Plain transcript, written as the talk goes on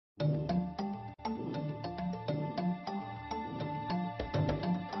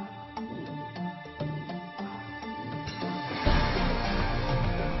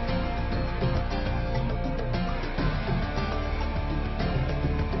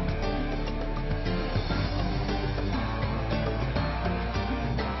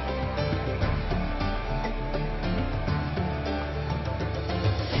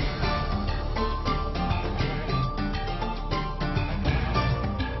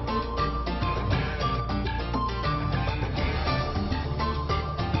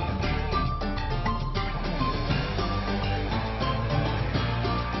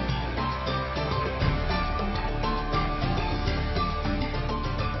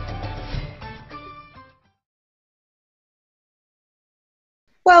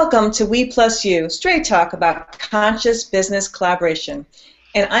Welcome to We Plus You, straight talk about conscious business collaboration.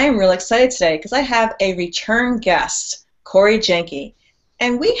 And I am real excited today because I have a return guest, Corey Jahnke.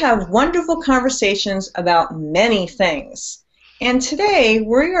 And we have wonderful conversations about many things. And today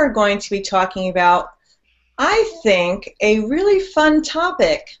we are going to be talking about, I think, a really fun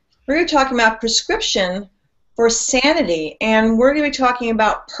topic. We're going to be talking about prescription for sanity, and we're going to be talking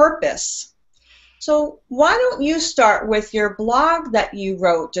about purpose. So why don't you start with your blog that you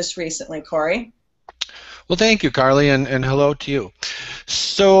wrote just recently, Corey? Well, thank you, Carly, and hello to you.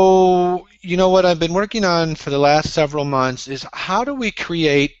 So, what I've been working on for the last several months is how do we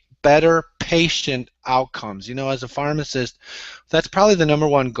create better patient outcomes? As a pharmacist, that's probably the number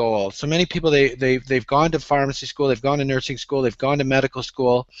one goal. So many people, they've gone to pharmacy school, they've gone to nursing school, they've gone to medical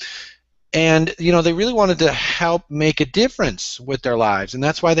school, and they really wanted to help make a difference with their lives, and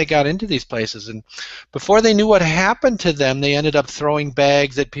that's why they got into these places. And before they knew what happened to them, they ended up throwing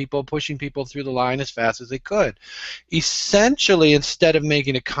bags at people, pushing people through the line as fast as they could. Essentially, instead of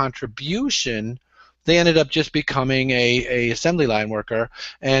making a contribution, they ended up just becoming a assembly line worker,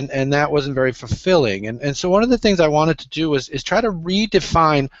 and that wasn't very fulfilling. And so one of the things I wanted to do is try to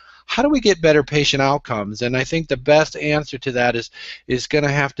redefine how do we get better patient outcomes? And I think the best answer to that is going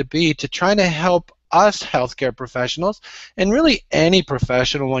to have to be to try to help us healthcare professionals, and really any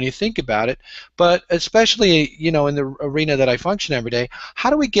professional when you think about it, but especially in the arena that I function every day, how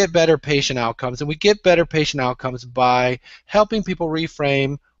do we get better patient outcomes? And we get better patient outcomes by helping people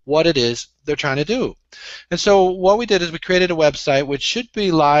reframe what it is they're trying to do. And so what we did is we created a website which should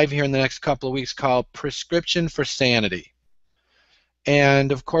be live here in the next couple of weeks called Prescription for Sanity.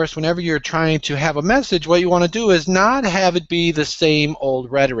 And of course, whenever you're trying to have a message, what you want to do is not have it be the same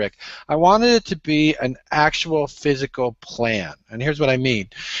old rhetoric. I wanted it to be an actual physical plan. And here's what I mean.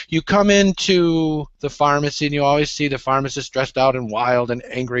 You come into the pharmacy and you always see the pharmacist dressed out and wild and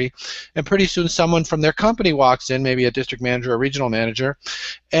angry. And pretty soon someone from their company walks in, maybe a district manager or regional manager,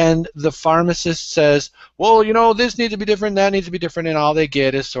 and the pharmacist says, well, this needs to be different, that needs to be different, and all they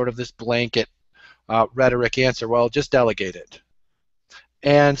get is sort of this blanket rhetoric answer. Well, just delegate it.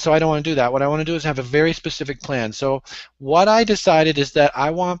 And so I don't want to do that. What I want to do is have a very specific plan. So what I decided is that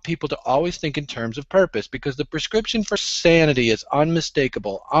I want people to always think in terms of purpose, because the prescription for sanity is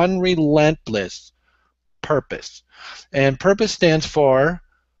unmistakable, unrelentless purpose. And purpose stands for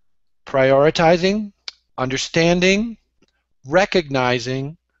prioritizing, understanding,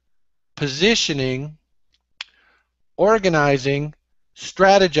 recognizing, positioning, organizing,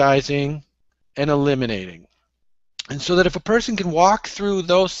 strategizing, and eliminating. And so that if a person can walk through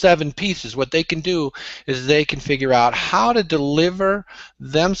those 7 pieces, what they can do is they can figure out how to deliver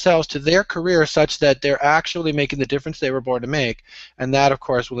themselves to their career such that they're actually making the difference they were born to make. And that, of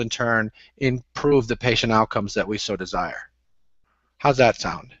course, will in turn improve the patient outcomes that we so desire. How's that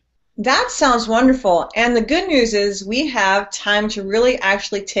sound? That sounds wonderful. And the good news is we have time to really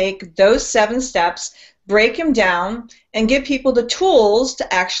actually take those 7 steps, break them down, and give people the tools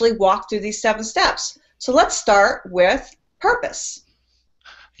to actually walk through these 7 steps. So let's start with purpose.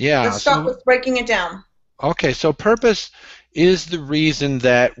 Yeah. Let's start with breaking it down. Okay, so purpose is the reason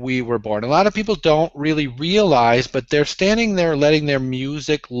that we were born. A lot of people don't really realize, but they're standing there letting their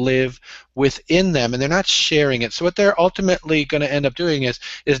music live within them, and they're not sharing it. So what they're ultimately going to end up doing is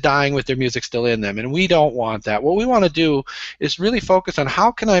dying with their music still in them, and we don't want that. What we want to do is really focus on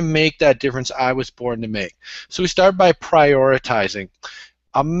how can I make that difference I was born to make. So we start by prioritizing.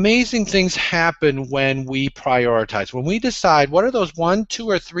 Amazing things happen when we prioritize. When we decide what are those 1, 2,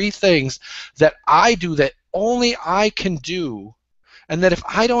 or 3 things that I do that only I can do, and that if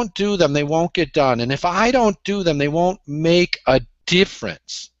I don't do them, they won't get done. And if I don't do them, they won't make a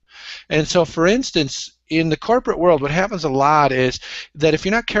difference. And so, for instance, in the corporate world, what happens a lot is that if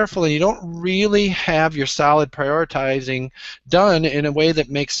you're not careful and you don't really have your solid prioritizing done in a way that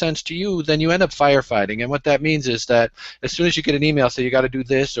makes sense to you, then you end up firefighting. And what that means is that as soon as you get an email say you got to do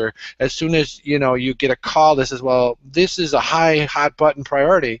this, or as soon as you get a call that says, well, this is a hot button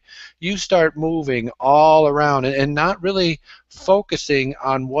priority, you start moving all around and not really focusing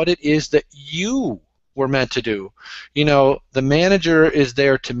on what it is that you were meant to do. The manager is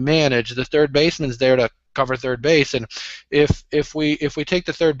there to manage. The third baseman's there to cover third base, and if we take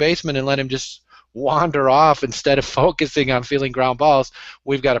the third baseman and let him just wander off instead of focusing on fielding ground balls,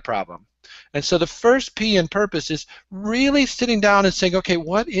 we've got a problem. And so the first P in purpose is really sitting down and saying, okay,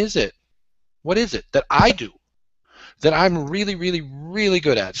 what is it that I do that I'm really, really, really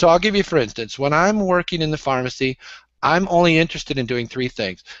good at? So I'll give you, for instance, when I'm working in the pharmacy, I'm only interested in doing 3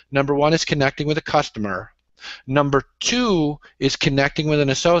 things. Number 1 is connecting with a customer. Number 2 is connecting with an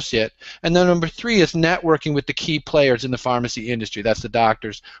associate. And then number 3 is networking with the key players in the pharmacy industry. That's the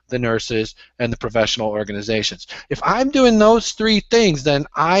doctors, the nurses, and the professional organizations. If I'm doing those 3 things, then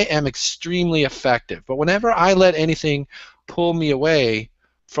I am extremely effective. But whenever I let anything pull me away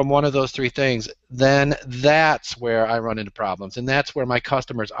from one of those 3 things, then that's where I run into problems. And that's where my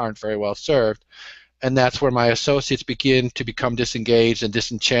customers aren't very well served. And that's where my associates begin to become disengaged and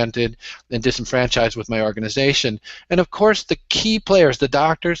disenchanted and disenfranchised with my organization. And of course, the key players, the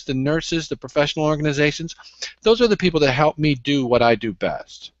doctors, the nurses, the professional organizations, those are the people that help me do what I do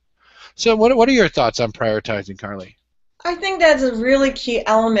best. So what are your thoughts on prioritizing, Carly? I think that's a really key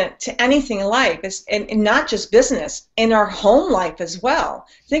element to anything in life, and not just business, in our home life as well.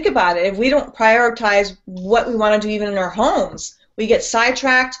 Think about it. If we don't prioritize what we want to do even in our homes, we get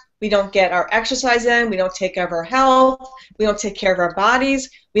sidetracked. We don't get our exercise in, we don't take care of our health, we don't take care of our bodies,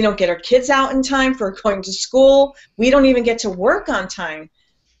 we don't get our kids out in time for going to school, we don't even get to work on time.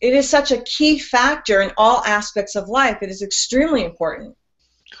 It is such a key factor in all aspects of life. It is extremely important.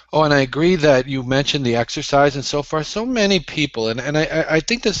 Oh, and I agree that you mentioned the exercise and so forth. So many people, and I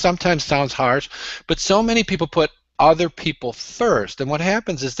think this sometimes sounds harsh, but so many people put other people first. And what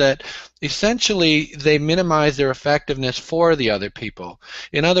happens is that essentially they minimize their effectiveness for the other people.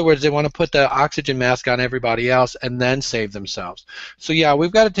 In other words, they want to put the oxygen mask on everybody else and then save themselves. So yeah,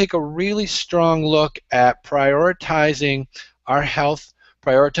 we've got to take a really strong look at prioritizing our health,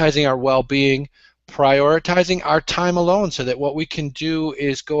 prioritizing our well-being, prioritizing our time alone, so that what we can do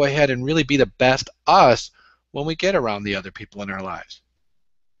is go ahead and really be the best us when we get around the other people in our lives.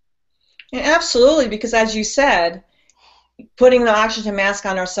 And absolutely, because as you said, putting the oxygen mask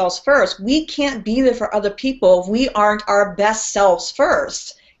on ourselves first, we can't be there for other people if we aren't our best selves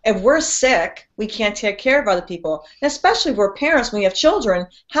first. If we're sick, we can't take care of other people. And especially if we're parents, when we have children,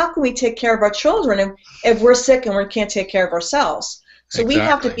 how can we take care of our children if we're sick and we can't take care of ourselves? So Exactly. we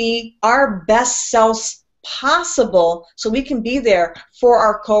have to be our best selves possible so we can be there for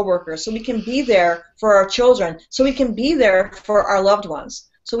our coworkers, so we can be there for our children, so we can be there for our loved ones.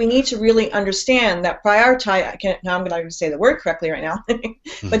 So we need to really understand that prioritize. Now I'm going to say the word correctly right now,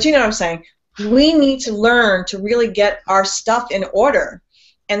 but you know what I'm saying. We need to learn to really get our stuff in order,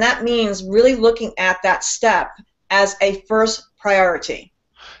 and that means really looking at that step as a first priority.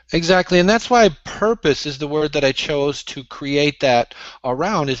 Exactly, and that's why purpose is the word that I chose to create that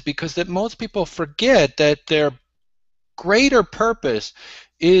around, is because that most people forget that their greater purpose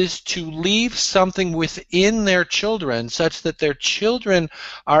is to leave something within their children such that their children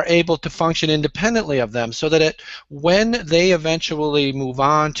are able to function independently of them, so that when they eventually move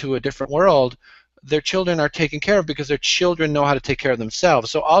on to a different world, their children are taken care of because their children know how to take care of themselves.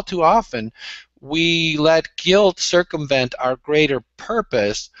 So all too often, we let guilt circumvent our greater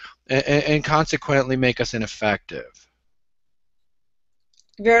purpose and consequently make us ineffective.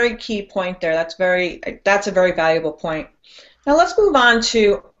 Very key point there. That's a very valuable point. Now let's move on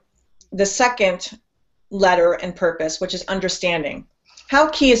to the second letter in purpose, which is understanding. How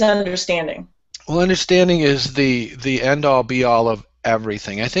key is understanding? Well, understanding is the end-all be-all of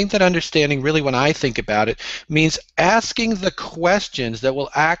everything. I think that understanding, really, when I think about it, means asking the questions that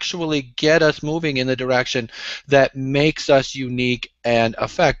will actually get us moving in the direction that makes us unique and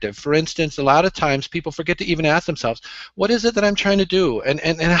effective. For instance, a lot of times people forget to even ask themselves, what is it that I'm trying to do, and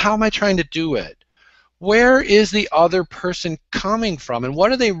how am I trying to do it? Where is the other person coming from, and what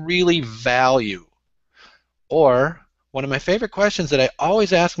do they really value? Or, one of my favorite questions that I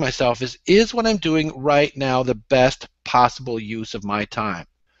always ask myself is what I'm doing right now the best possible use of my time?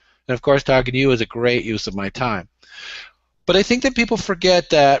 And of course, talking to you is a great use of my time. But I think that people forget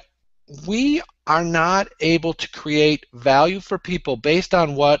that we are not able to create value for people based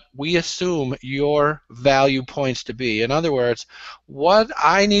on what we assume your value points to be. In other words, what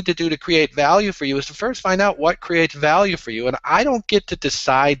I need to do to create value for you is to first find out what creates value for you, and I don't get to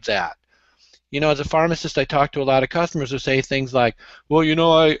decide that. You know, as a pharmacist, I talk to a lot of customers who say things like, well, you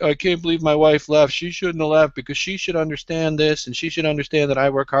know, I can't believe my wife left. She shouldn't have left because she should understand this and she should understand that I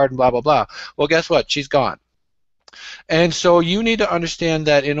work hard and blah, blah, blah. Well, guess what? She's gone. And so you need to understand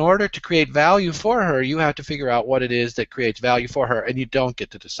that in order to create value for her, you have to figure out what it is that creates value for her, and you don't get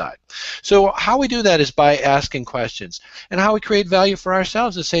to decide. So how we do that is by asking questions. And how we create value for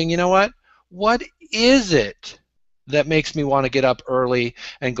ourselves is saying, you know what is it that makes me want to get up early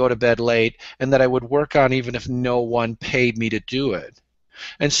and go to bed late, and that I would work on even if no one paid me to do it?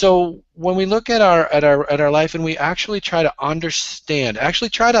 And so when we look at our life and we actually try to understand,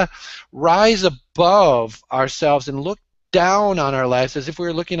 actually try to rise above ourselves and look down on our lives as if we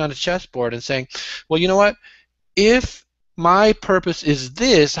were looking on a chessboard and saying, well, you know what, if my purpose is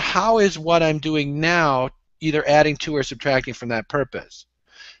this, how is what I'm doing now either adding to or subtracting from that purpose.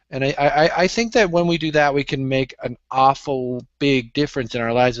 And I think that when we do that, we can make an awful big difference in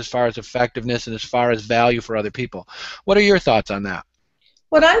our lives as far as effectiveness and as far as value for other people. What are your thoughts on that?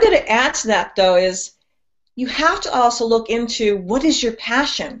 What I'm going to add to that, though, is you have to also look into what is your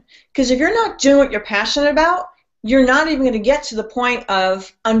passion. Because if you're not doing what you're passionate about, you're not even going to get to the point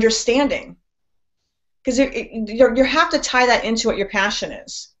of understanding. Because you have to tie that into what your passion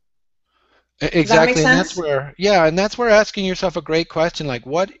is. Exactly, and Sense? that's where, yeah, and that's where asking yourself a great question like,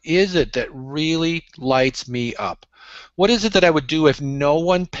 what is it that really lights me up? What is it that I would do if no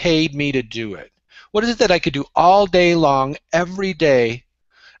one paid me to do it? What is it that I could do all day long, every day?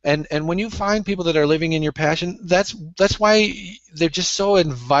 And when you find people that are living in your passion, that's why they're just so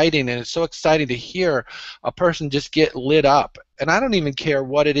inviting, and it's so exciting to hear a person just get lit up. And I don't even care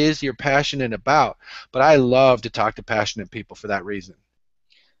what it is you're passionate about, but I love to talk to passionate people for that reason.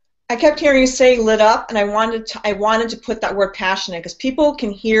 I kept hearing you say lit up, and I wanted to put that word passionate, because people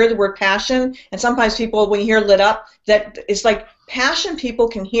can hear the word passion, and sometimes people, when you hear lit up, that it's like passion people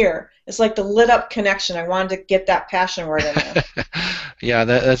can hear. It's like the lit up connection. I wanted to get that passion word in there. Yeah,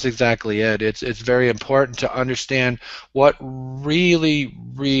 that's exactly it. It's very important to understand what really,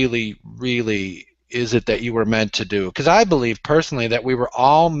 really, really is it that you were meant to do. Because I believe personally that we were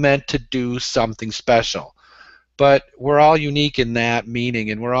all meant to do something special. But we're all unique in that meaning,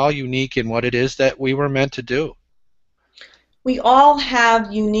 and we're all unique in what it is that we were meant to do. We all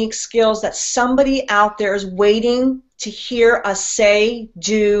have unique skills that somebody out there is waiting to hear us say,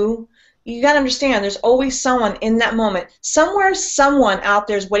 do. You got to understand, there's always someone in that moment. Somewhere, someone out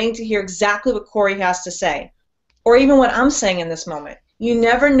there is waiting to hear exactly what Corey has to say, or even what I'm saying in this moment. You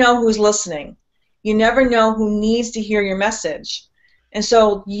never know who's listening. You never know who needs to hear your message. And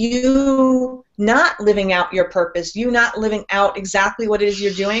so you not living out your purpose, you not living out exactly what it is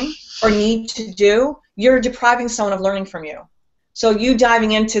you're doing or need to do, you're depriving someone of learning from you. So you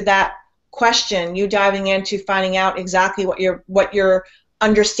diving into that question, you diving into finding out exactly what your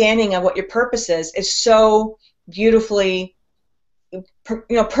understanding of what your purpose is so beautifully,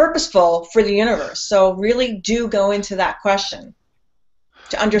 purposeful for the universe. So really do go into that question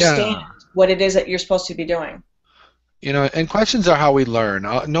to understand what it is that you're supposed to be doing. And questions are how we learn.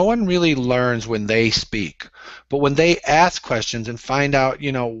 No one really learns when they speak, but when they ask questions and find out,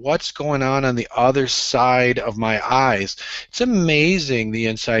 what's going on the other side of my eyes, it's amazing the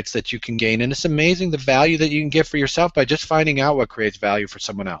insights that you can gain, and it's amazing the value that you can get for yourself by just finding out what creates value for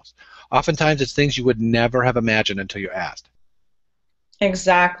someone else. Oftentimes, it's things you would never have imagined until you asked.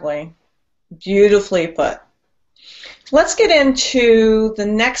 Exactly. Beautifully put. Let's get into the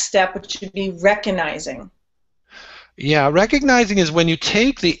next step, which would be recognizing. Yeah, recognizing is when you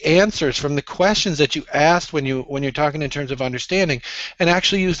take the answers from the questions that you asked when you're talking in terms of understanding, and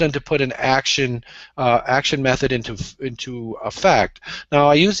actually use them to put an action method into effect. Now,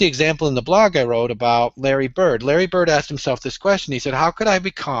 I use the example in the blog I wrote about Larry Bird. Larry Bird asked himself this question. He said, "How could I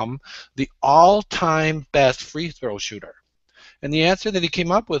become the all-time best free throw shooter?" And the answer that he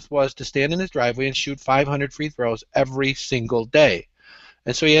came up with was to stand in his driveway and shoot 500 free throws every single day.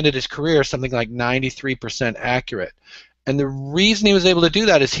 And so he ended his career something like 93% accurate. And the reason he was able to do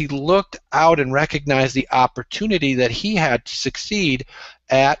that is he looked out and recognized the opportunity that he had to succeed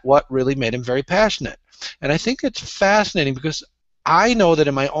at what really made him very passionate. And I think it's fascinating because I know that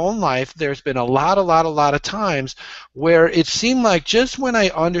in my own life there's been a lot of times where it seemed like just when I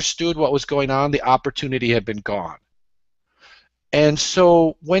understood what was going on, the opportunity had been gone. And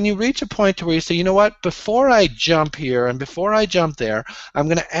so when you reach a point to where you say, you know what, before I jump here and before I jump there, I'm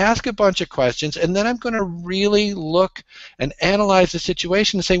going to ask a bunch of questions, and then I'm going to really look and analyze the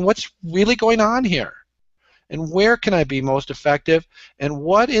situation and say, what's really going on here? And where can I be most effective? And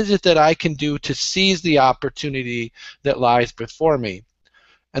what is it that I can do to seize the opportunity that lies before me?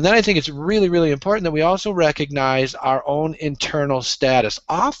 And then I think it's really, really important that we also recognize our own internal status.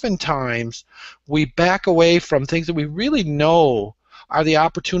 Oftentimes, we back away from things that we really know are the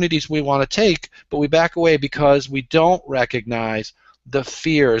opportunities we want to take, but we back away because we don't recognize the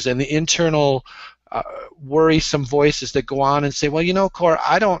fears and the internal worrisome voices that go on and say, well, Cor,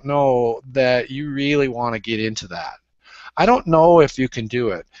 I don't know that you really want to get into that. I don't know if you can do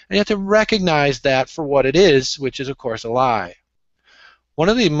it. And you have to recognize that for what it is, which is, of course, a lie. One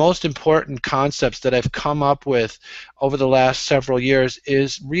of the most important concepts that I've come up with over the last several years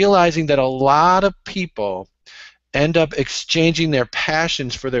is realizing that a lot of people end up exchanging their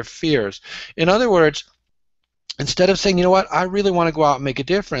passions for their fears. In other words, instead of saying, you know what, I really want to go out and make a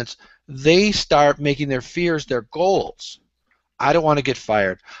difference, they start making their fears their goals. I don't want to get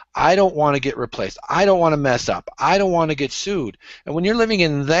fired. I don't want to get replaced. I don't want to mess up. I don't want to get sued. And when you're living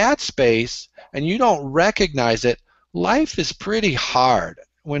in that space, and you don't recognize it, life is pretty hard.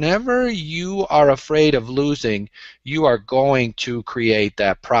 Whenever you are afraid of losing, you are going to create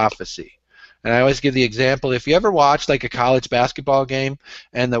that prophecy. And I always give the example, if you ever watch like a college basketball game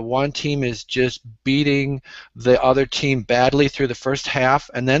and the one team is just beating the other team badly through the first half,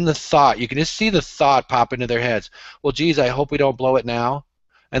 and then the thought, you can just see the thought pop into their heads, well, geez, I hope we don't blow it now.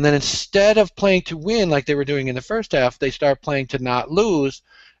 And then instead of playing to win like they were doing in the first half, they start playing to not lose,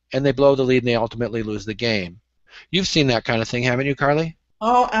 and they blow the lead and they ultimately lose the game. You've seen that kind of thing, haven't you, Carly?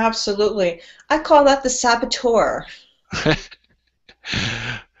 Oh, absolutely. I call that the saboteur.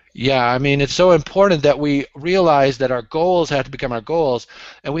 Yeah, I mean, it's so important that we realize that our goals have to become our goals,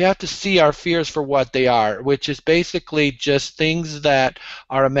 and we have to see our fears for what they are, which is basically just things that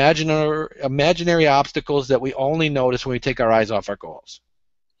are imaginary obstacles that we only notice when we take our eyes off our goals.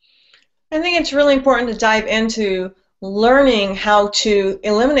 I think it's really important to dive into learning how to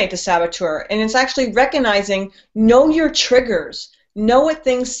eliminate the saboteur, and it's actually recognizing, know your triggers, know what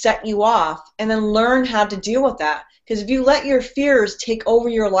things set you off, and then learn how to deal with that. Because if you let your fears take over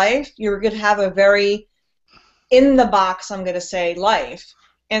your life, you're going to have a very in-the-box, I'm going to say, life.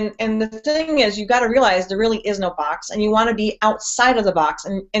 And the thing is, you've got to realize there really is no box, and you want to be outside of the box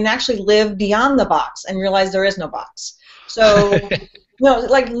and actually live beyond the box and realize there is no box. So,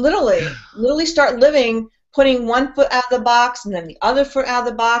 like literally start living, putting one foot out of the box, and then the other foot out of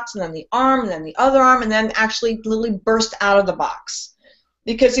the box, and then the arm, and then the other arm, and then actually literally burst out of the box.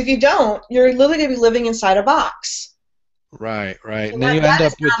 Because if you don't, you're literally going to be living inside a box. Right, right. So and then you end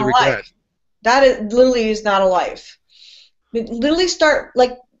up with the regret. That literally is not a life. Literally start,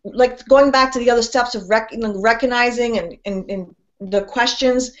 like going back to the other steps of recognizing and the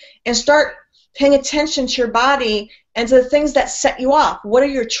questions, and start paying attention to your body and to the things that set you off. What are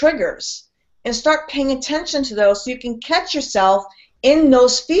your triggers? And start paying attention to those so you can catch yourself in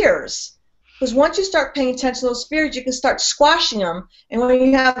those fears. Because once you start paying attention to those fears, you can start squashing them. And when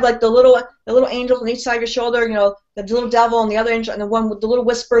you have like the little angels on each side of your shoulder, the little devil and the other angel, and the one with the little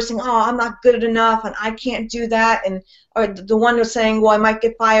whisper saying, "Oh, I'm not good enough, and I can't do that," and or the one who's saying, "Well, I might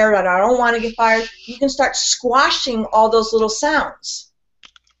get fired, and I don't want to get fired." You can start squashing all those little sounds.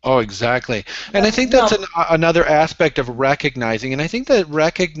 Oh, exactly. And I think that's another aspect of recognizing, and I think that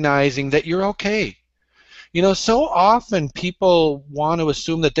recognizing that you're okay. So often people want to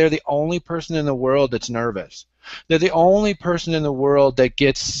assume that they're the only person in the world that's nervous. They're the only person in the world that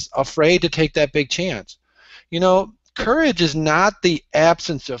gets afraid to take that big chance. Courage is not the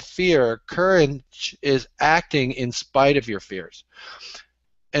absence of fear. Courage is acting in spite of your fears.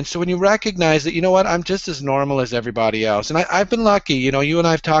 And so when you recognize that, I'm just as normal as everybody else. And I've been lucky. You and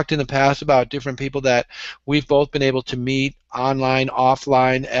I have talked in the past about different people that we've both been able to meet online,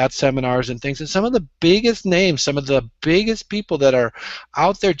 offline, at seminars and things. And some of the biggest names, some of the biggest people that are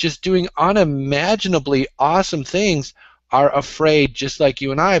out there just doing unimaginably awesome things are afraid, just like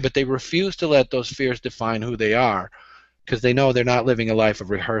you and I, but they refuse to let those fears define who they are because they know they're not living a life of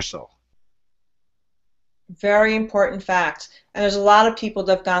rehearsal. Very important fact. And there's a lot of people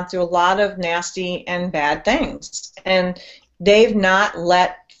that have gone through a lot of nasty and bad things, and they've not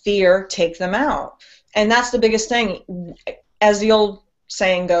let fear take them out. And that's the biggest thing. As the old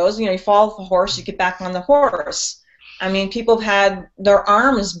saying goes, you fall off a horse, you get back on the horse. I mean, people have had their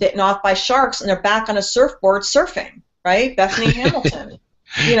arms bitten off by sharks, and they're back on a surfboard surfing, right? Bethany Hamilton.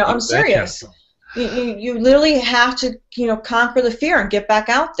 I'm serious. You literally have to, conquer the fear and get back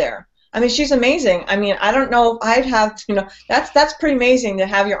out there. I mean, she's amazing. I mean, I don't know if I'd have, that's pretty amazing to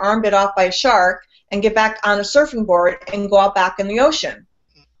have your arm bit off by a shark and get back on a surfing board and go out back in the ocean.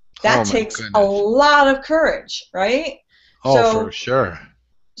 That takes a lot of courage, right? Oh, for sure.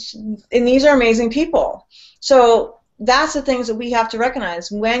 And these are amazing people. So that's the things that we have to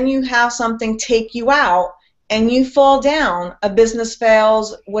recognize. When you have something take you out and you fall down, a business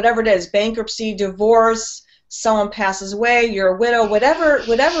fails, whatever it is, bankruptcy, divorce, someone passes away, you're a widow, whatever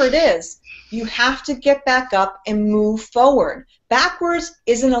it is, you have to get back up and move forward. Backwards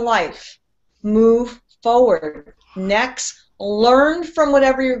isn't a life. Move forward. Next, learn from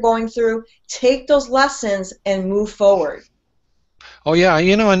whatever you're going through, take those lessons, and move forward. Oh, yeah,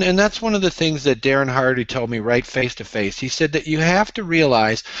 and that's one of the things that Darren Hardy told me right face to face. He said that you have to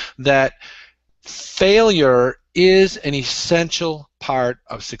realize that failure is an essential part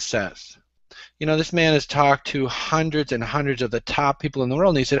of success. This man has talked to hundreds and hundreds of the top people in the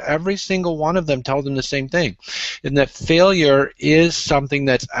world, and he said every single one of them told him the same thing, and that failure is something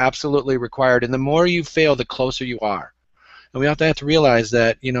that's absolutely required, and the more you fail, the closer you are. And we have to realize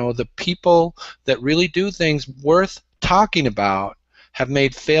that, the people that really do things worth talking about have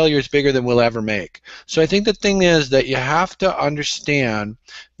made failures bigger than we'll ever make. So I think the thing is that you have to understand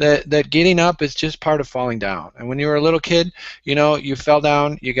that getting up is just part of falling down. And when you were a little kid, you know, you fell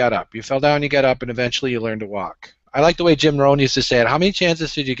down, you got up. You fell down, you got up, and eventually you learned to walk. I like the way Jim Rohn used to say it. How many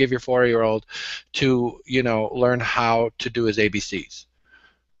chances did you give your 4-year-old to, you know, learn how to do his ABCs?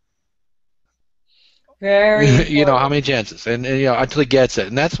 Very You know, how important. many chances? And you know, until he gets it.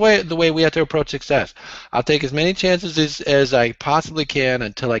 And that's the way we have to approach success. I'll take as many chances as I possibly can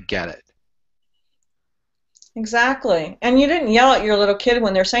until I get it. Exactly. And you didn't yell at your little kid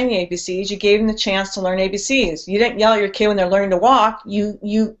when they're saying the ABCs. You gave them the chance to learn ABCs. You didn't yell at your kid when they're learning to walk. You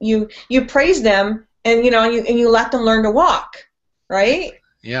praised them, and you let them learn to walk, right?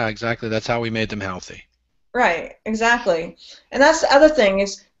 Yeah, exactly. That's how we made them healthy. Right. Exactly. And that's the other thing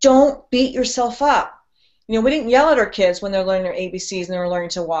is don't beat yourself up. You know, we didn't yell at our kids when they're learning their ABCs and they're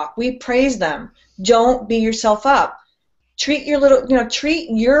learning to walk. We praised them. Don't beat yourself up. Treat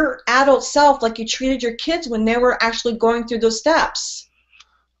your adult self like you treated your kids when they were actually going through those steps.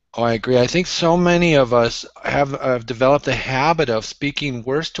 Oh, I agree. I think so many of us have developed a habit of speaking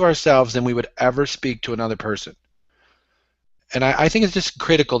worse to ourselves than we would ever speak to another person. And I think it's just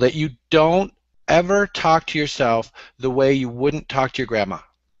critical that you don't ever talk to yourself the way you wouldn't talk to your grandma.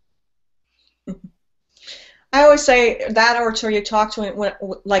 I always say that, or to you talk to it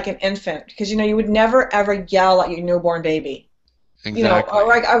like an infant, because you would never ever yell at your newborn baby.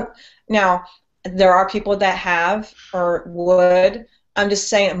 Exactly. Now there are people that have or would. I'm just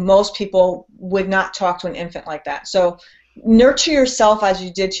saying most people would not talk to an infant like that. So nurture yourself as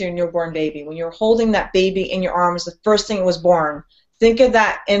you did to your newborn baby. When you're holding that baby in your arms, the first thing it was born, think of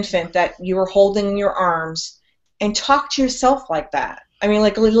that infant that you were holding in your arms and talk to yourself like that. I mean,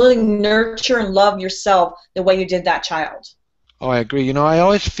 like literally nurture and love yourself the way you did that child. Oh, I agree. You know, I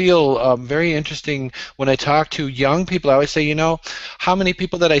always feel very interesting when I talk to young people. I always say, you know, how many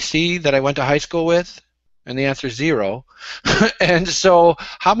people that I see that I went to high school with? And the answer is 0. And so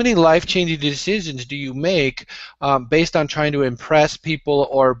how many life-changing decisions do you make based on trying to impress people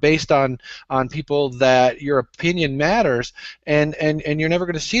or based on people that your opinion matters and you're never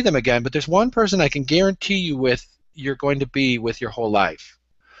going to see them again? But there's one person I can guarantee you're going to be with your whole life.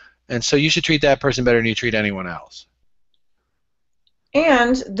 And so you should treat that person better than you treat anyone else.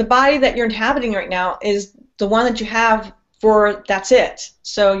 And the body that you're inhabiting right now is the one that you have that's it.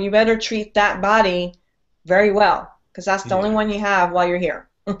 So you better treat that body very well, because that's the only one you have while you're here.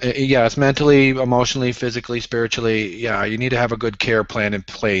 Yeah, it's mentally, emotionally, physically, spiritually. Yeah, you need to have a good care plan in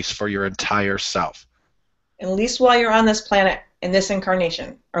place for your entire self. At least while you're on this planet in this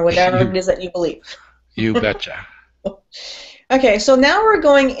incarnation, or whatever it is that you believe. You betcha. Okay, so now we're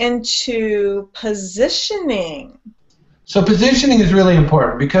going into positioning. So positioning is really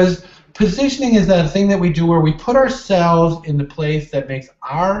important because positioning is that thing that we do where we put ourselves in the place that makes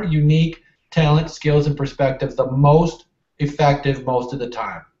our unique talent, skills, and perspective the most effective most of the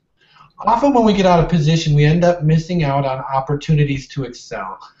time. Often when we get out of position, we end up missing out on opportunities to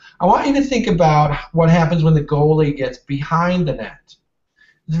excel. I want you to think about what happens when the goalie gets behind the net.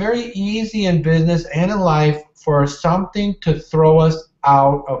 It's very easy in business and in life for something to throw us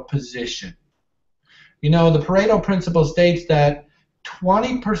out of position. You know, the Pareto principle states that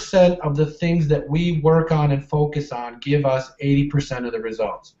 20% of the things that we work on and focus on give us 80% of the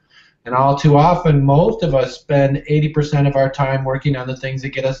results. And all too often, most of us spend 80% of our time working on the things that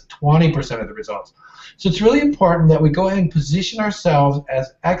get us 20% of the results. So it's really important that we go ahead and position ourselves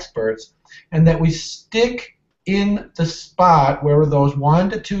as experts and that we stick in the spot where those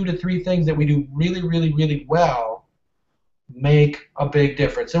 1 to 2 to 3 things that we do really, really, really well make a big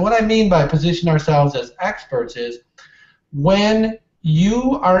difference. And what I mean by position ourselves as experts is when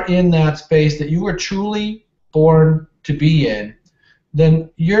you are in that space that you were truly born to be in, then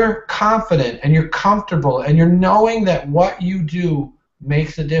you're confident and you're comfortable and you're knowing that what you do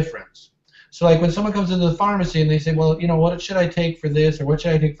makes a difference. So like when someone comes into the pharmacy and they say, well, you know, what should I take for this or what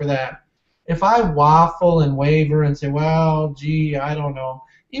should I take for that? If I waffle and waver and say, well, gee, I don't know,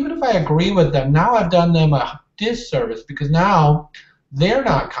 even if I agree with them, now I've done them a disservice because now they're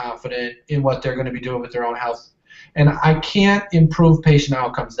not confident in what they're going to be doing with their own health. And I can't improve patient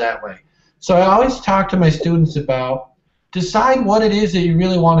outcomes that way. So I always talk to my students about decide what it is that you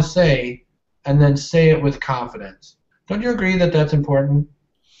really want to say and then say it with confidence. Don't you agree that that's important?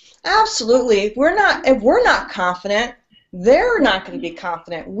 Absolutely. If we're not confident, they're not going to be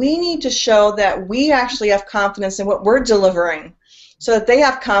confident. We need to show that we actually have confidence in what we're delivering so that they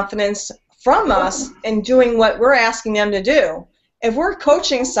have confidence from us in doing what we're asking them to do. If we're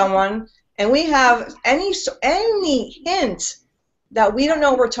coaching someone and we have any hint that we don't know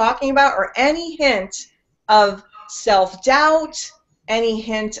what we're talking about or any hint of self-doubt, any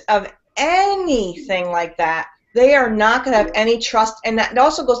hint of anything like that, they are not going to have any trust. And that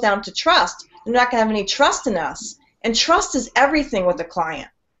also goes down to trust. They're not going to have any trust in us. And trust is everything with the client.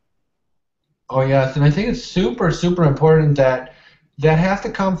 Oh, yes, and I think it's super, super important that that has to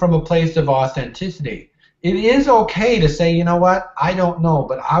come from a place of authenticity. It is okay to say, you know what, I don't know,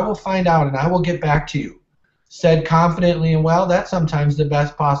 but I will find out and I will get back to you. Said confidently and well, that's sometimes the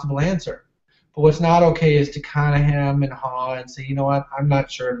best possible answer. But what's not okay is to kind of hem and haw and say, you know what, I'm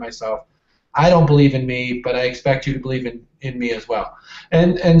not sure in myself. I don't believe in me, but I expect you to believe in me as well.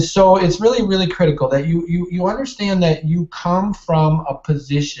 And so it's really, really critical that you understand that you come from a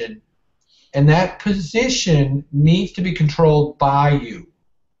position, and that position needs to be controlled by you.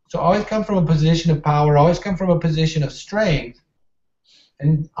 So always come from a position of power, always come from a position of strength,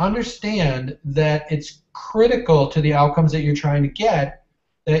 and understand that it's critical to the outcomes that you're trying to get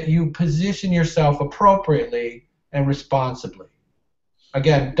that you position yourself appropriately and responsibly.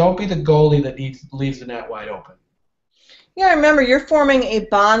 Again, don't be the goalie that leaves the net wide open. Yeah, remember, you're forming a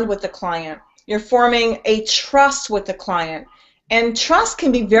bond with the client. You're forming a trust with the client. And trust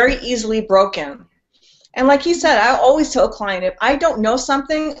can be very easily broken. And like you said, I always tell a client, if I don't know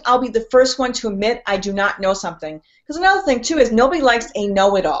something, I'll be the first one to admit I do not know something. Because another thing, too, is nobody likes a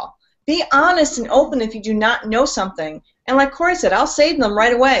know-it-all. Be honest and open if you do not know something. And like Corey said, I'll say to them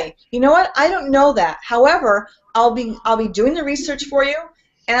right away, you know what, I don't know that. However, I'll be doing the research for you,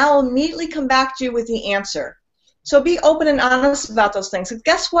 and I'll immediately come back to you with the answer. So be open and honest about those things. Because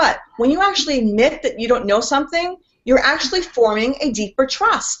guess what? When you actually admit that you don't know something, you're actually forming a deeper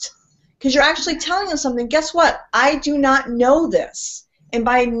trust. Because you're actually telling them something, guess what? I do not know this. And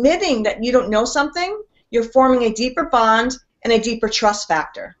by admitting that you don't know something, you're forming a deeper bond and a deeper trust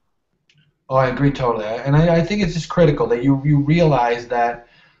factor. Oh, I agree totally. And I think it's just critical that you realize that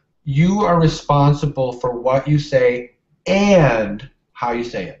you are responsible for what you say and how you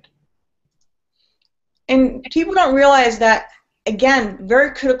say it. And people don't realize that, again,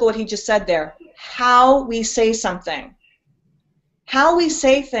 very critical what he just said there, how we say something. How we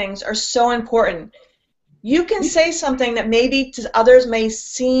say things are so important. You can say something that maybe to others may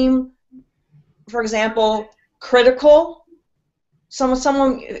seem, for example, critical.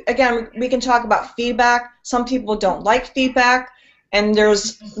 Someone, again, we can talk about feedback. Some people don't like feedback, and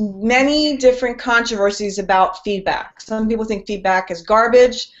there's many different controversies about feedback. Some people think feedback is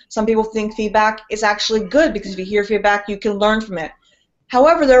garbage. Some people think feedback is actually good because if you hear feedback, you can learn from it.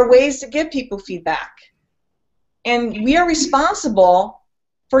 However, there are ways to give people feedback. And we are responsible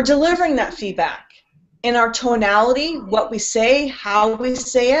for delivering that feedback in our tonality, what we say, how we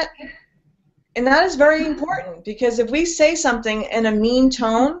say it. And that is very important because if we say something in a mean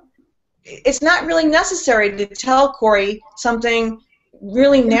tone, it's not really necessary to tell Corey something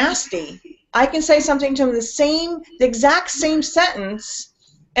really nasty. I can say something to him the exact same sentence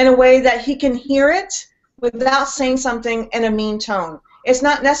in a way that he can hear it without saying something in a mean tone. It's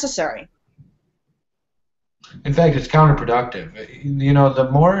not necessary. In fact, it's counterproductive. You know,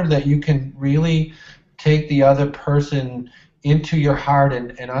 the more that you can really take the other person into your heart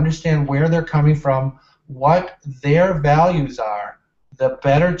and understand where they're coming from, what their values are, the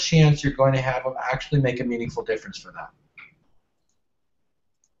better chance you're going to have of actually making a meaningful difference for them.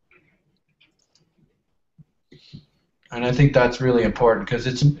 And I think that's really important because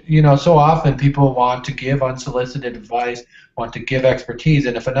it's, you know, so often people want to give unsolicited advice, want to give expertise,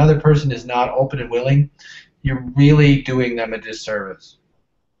 and if another person is not open and willing, you're really doing them a disservice.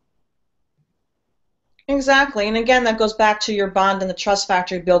 Exactly, and again, that goes back to your bond and the trust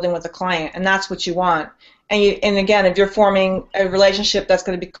factor you're building with the client, and that's what you want. And again, if you're forming a relationship that's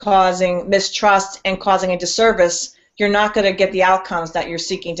going to be causing mistrust and causing a disservice, you're not going to get the outcomes that you're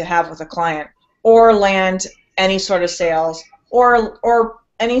seeking to have with a client, or land any sort of sales, or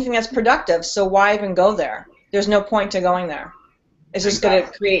anything that's productive. So why even go there? There's no point to going there. It's just going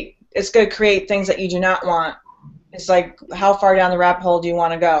to create things that you do not want. It's like, how far down the rabbit hole do you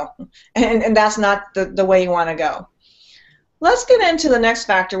want to go? And that's not the way you want to go. Let's get into the next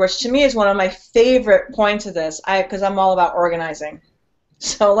factor, which to me is one of my favorite points of this, because I'm all about organizing.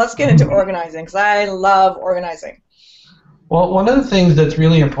 So let's get into organizing, because I love organizing. Well, one of the things that's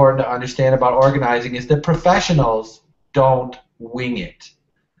really important to understand about organizing is that professionals don't wing it.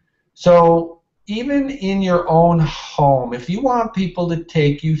 So even in your own home, if you want people to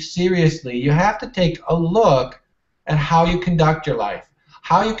take you seriously, you have to take a look at how you conduct your life,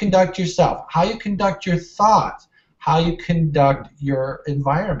 how you conduct yourself, how you conduct your thoughts, how you conduct your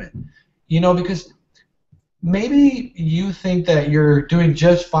environment. You know, because maybe you think that you're doing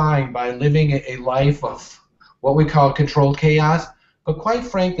just fine by living a life of what we call controlled chaos, but quite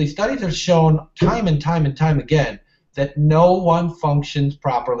frankly, studies have shown time and time and time again that no one functions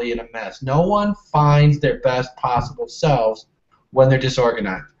properly in a mess. No one finds their best possible selves when they're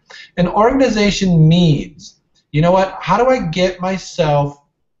disorganized. And organization means, you know what, how do I get myself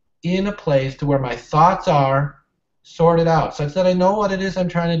in a place to where my thoughts are sorted out, such that I know what it is I'm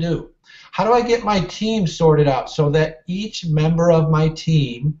trying to do? How do I get my team sorted out so that each member of my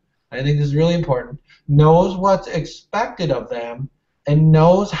team, I think this is really important, knows what's expected of them and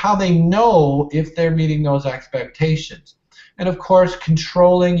knows how they know if they're meeting those expectations. And of course,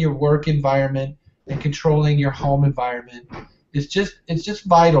 controlling your work environment and controlling your home environment is just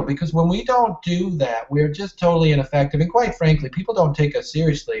vital, because when we don't do that, we're just totally ineffective. And quite frankly, people don't take us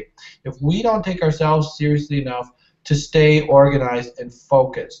seriously if we don't take ourselves seriously enough to stay organized and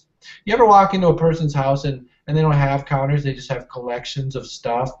focused. You ever walk into a person's house and they don't have counters, they just have collections of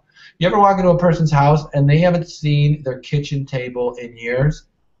stuff? You ever walk into a person's house and they haven't seen their kitchen table in years?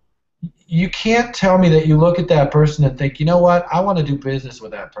 You can't tell me that you look at that person and think, you know what, I want to do business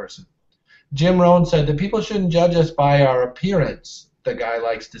with that person. Jim Rohn said that people shouldn't judge us by our appearance, the guy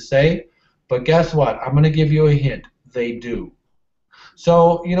likes to say, but guess what? I'm going to give you a hint. They do.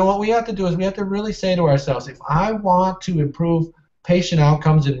 So, you know, what we have to do is we have to really say to ourselves, if I want to improve patient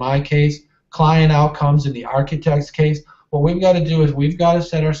outcomes in my case, client outcomes in the architect's case, what we've got to do is we've got to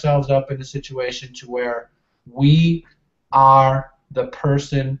set ourselves up in a situation to where we are the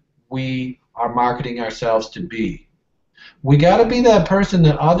person we are marketing ourselves to be. We got to be that person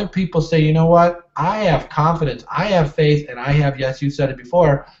that other people say, you know what, I have confidence, I have faith, and I have, yes, you said it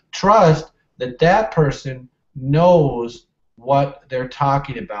before, trust that that person knows what they're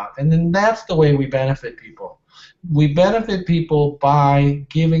talking about. And then that's the way we benefit people. We benefit people by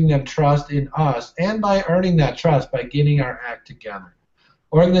giving them trust in us and by earning that trust by getting our act together.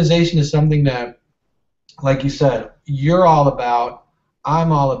 Organization is something that, like you said, you're all about,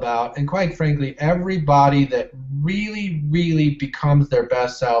 I'm all about, and quite frankly, everybody that really, really becomes their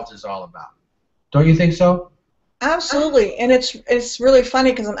best selves is all about. Don't you think so? Absolutely, and it's really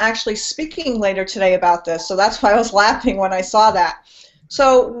funny because I'm actually speaking later today about this, so that's why I was laughing when I saw that.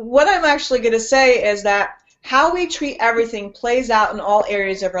 So what I'm actually going to say is that how we treat everything plays out in all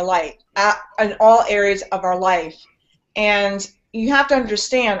areas of our life, and you have to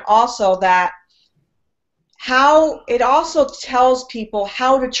understand also that how it also tells people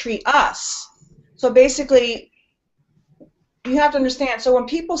how to treat us. So basically, you have to understand. So when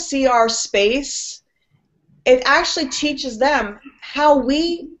people see our space, it actually teaches them how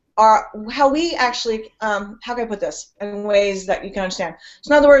we actually, how can I put this in ways that you can understand?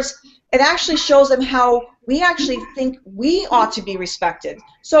 So in other words, it actually shows them how we actually think we ought to be respected.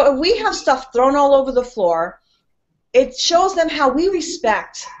 So if we have stuff thrown all over the floor, it shows them how we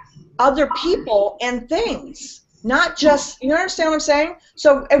respect other people and things, not just, you understand what I'm saying?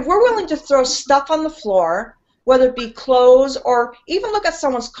 So if we're willing to throw stuff on the floor, whether it be clothes or even look at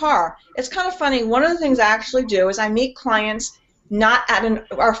someone's car. It's kind of funny. One of the things I actually do is I meet clients not at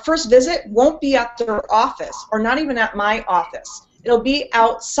our first visit won't be at their office or not even at my office. It'll be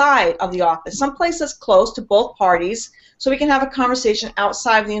outside of the office, someplace that's close to both parties, so we can have a conversation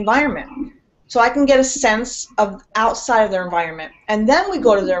outside of the environment. So I can get a sense of outside of their environment. And then we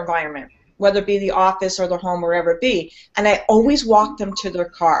go to their environment, whether it be the office or their home, wherever it be. And I always walk them to their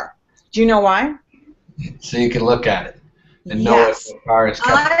car. Do you know why? So you can look at it and know yes. if the car is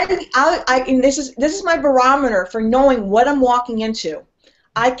coming. And this is my barometer for knowing what I'm walking into.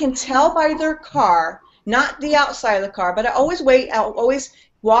 I can tell by their car, not the outside of the car, but I always I'll always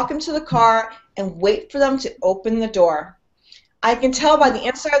walk them to the car and wait for them to open the door. I can tell by the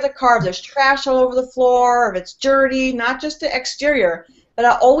inside of the car if there's trash all over the floor, if it's dirty, not just the exterior, but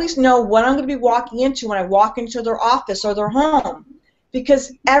I always know what I'm going to be walking into when I walk into their office or their home.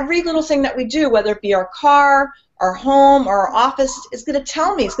 Because every little thing that we do, whether it be our car, our home, or our office, is going to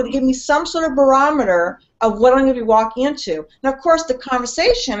tell me, it's going to give me some sort of barometer of what I'm going to be walking into. And of course, the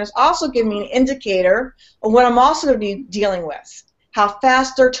conversation is also giving me an indicator of what I'm also going to be dealing with. How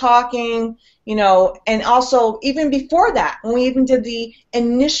fast they're talking, you know, and also even before that, when we even did the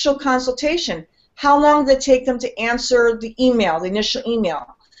initial consultation, how long did it take them to answer the email, the initial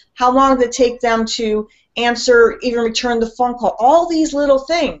email? How long did it take them to answer, even return the phone call? All these little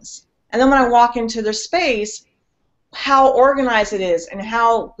things. And then when I walk into their space, how organized it is and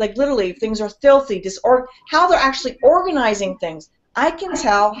how, like, literally things are filthy, how they're actually organizing things. I can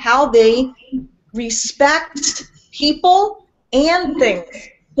tell how they respect people and things,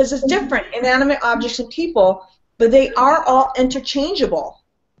 because it's different, inanimate objects and people, but they are all interchangeable.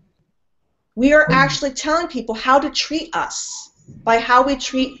 We are actually telling people how to treat us by how we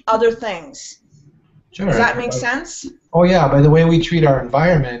treat other things. Sure. Does that make sense? Oh yeah, by the way we treat our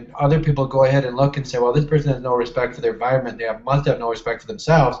environment, other people go ahead and look and say, well, this person has no respect for their environment. Must have no respect for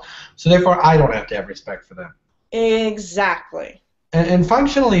themselves. So therefore, I don't have to have respect for them. Exactly. And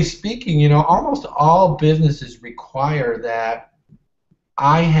functionally speaking, you know, almost all businesses require that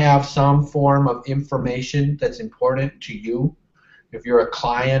I have some form of information that's important to you. If you're a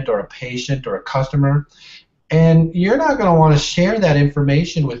client or a patient or a customer, and you're not going to want to share that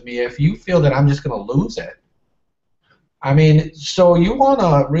information with me if you feel that I'm just going to lose it. I mean, so you want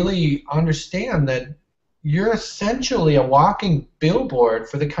to really understand that you're essentially a walking billboard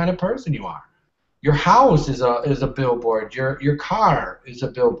for the kind of person you are. Your house is a billboard. Your car is a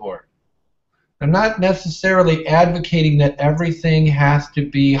billboard. I'm not necessarily advocating that everything has to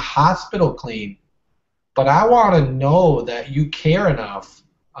be hospital clean, but I want to know that you care enough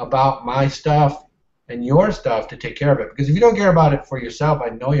about my stuff and your stuff to take care of it. Because if you don't care about it for yourself, I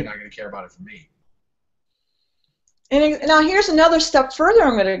know you're not going to care about it for me. And now here's another step further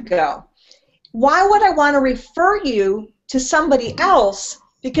I'm going to go. Why would I want to refer you to somebody else?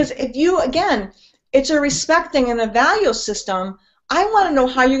 Because if you, again, it's a respect thing and a value system. I want to know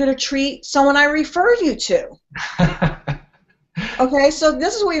how you're going to treat someone I referred you to. Okay, so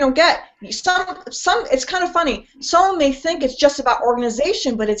this is what you don't get. Some it's kind of funny. Someone may think it's just about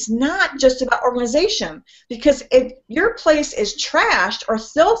organization, but it's not just about organization. Because if your place is trashed or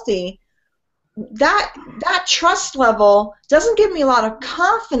filthy, that trust level doesn't give me a lot of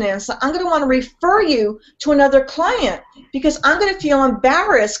confidence that I'm going to want to refer you to another client, because I'm going to feel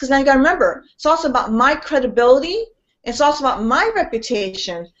embarrassed. Because now you got to remember, it's also about my credibility. It's also about my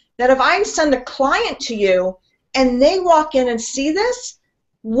reputation. That if I send a client to you and they walk in and see this,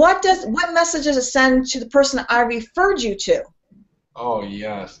 what message does it send to the person I referred you to? Oh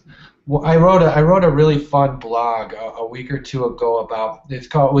yes. Well, I wrote a really fun blog a week or two ago about it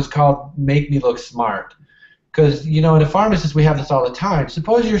was called "Make Me Look Smart," because you know in a pharmacist we have this all the time.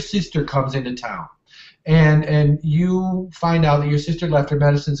 Suppose your sister comes into town, and you find out that your sister left her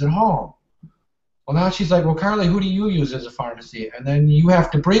medicines at home. Well, now she's like, well, Carly, who do you use as a pharmacy? And then you have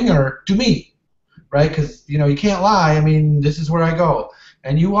to bring her to me, right? Because you know you can't lie. I mean, this is where I go.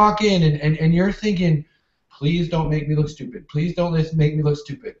 And you walk in, and you're thinking, please don't make me look stupid. Please don't make me look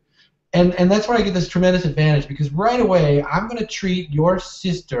stupid. And that's where I get this tremendous advantage, because right away I'm going to treat your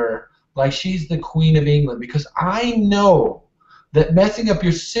sister like she's the Queen of England, because I know that messing up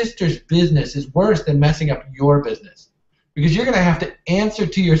your sister's business is worse than messing up your business, because you're going to have to answer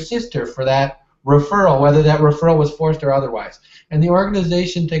to your sister for that referral, whether that referral was forced or otherwise. And the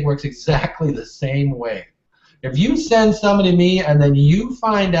organization thing works exactly the same way. If you send somebody to me and then you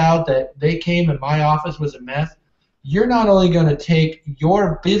find out that they came and my office was a mess, you're not only going to take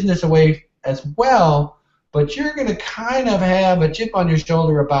your business away as well, but you're going to kind of have a chip on your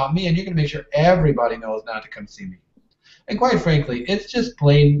shoulder about me, and you're going to make sure everybody knows not to come see me. And quite frankly, it's just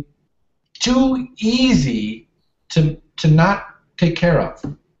plain too easy to not take care of.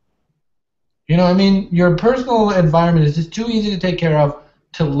 You know, I mean, your personal environment is just too easy to take care of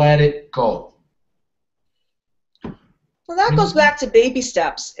to let it go. Well, that goes back to baby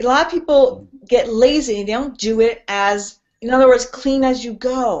steps. A lot of people get lazy. They don't do it as, in other words, clean as you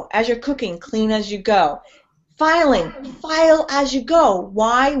go. As you're cooking, clean as you go. Filing, file as you go.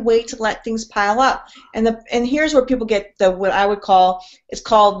 Why wait to let things pile up? And here's where people get what I would call, it's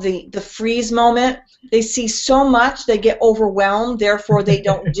called the freeze moment. They see so much, they get overwhelmed, therefore they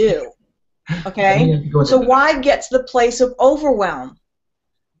don't do. Okay? So why get to the place of overwhelm?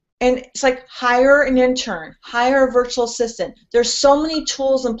 And it's like hire an intern, hire a virtual assistant. There's so many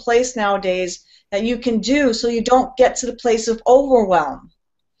tools in place nowadays that you can do so you don't get to the place of overwhelm.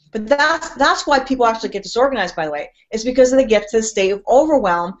 But that's why people actually get disorganized, by the way. It's because they get to the state of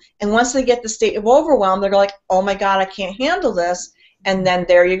overwhelm, and once they get to the state of overwhelm, they're like, oh my God, I can't handle this, and then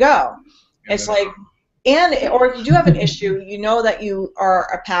there you go. It's like, or if you do have an issue, you know that you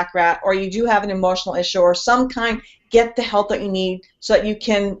are a pack rat, or you do have an emotional issue or some kind, get the help that you need so that you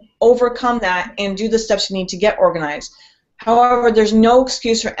can overcome that and do the steps you need to get organized. However, there's no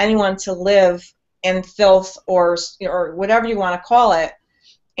excuse for anyone to live in filth or whatever you want to call it.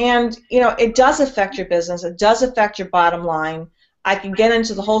 And, you know, it does affect your business. It does affect your bottom line. I can get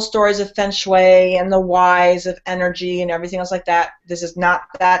into the whole stories of feng shui and the whys of energy and everything else like that. This is not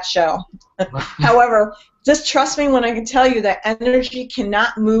that show. However, just trust me when I can tell you that energy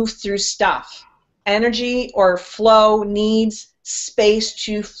cannot move through stuff. Energy or flow needs space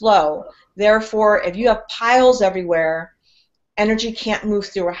to flow. Therefore, if you have piles everywhere, energy can't move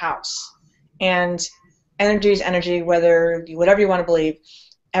through a house. And energy is energy, whatever you want to believe.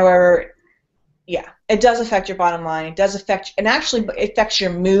 However, yeah, it does affect your bottom line. It does affect, and actually it affects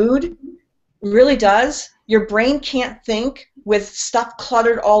your mood. really does. Your brain can't think with stuff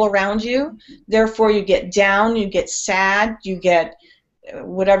cluttered all around you. Therefore, you get down, you get sad, you get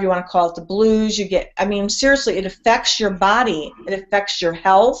whatever you want to call it, the blues. You get, I mean, seriously, it affects your body. It affects your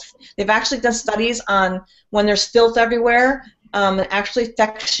health. They've actually done studies on when there's filth everywhere. It actually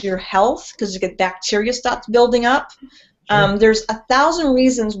affects your health because you get bacteria starts building up. There's 1,000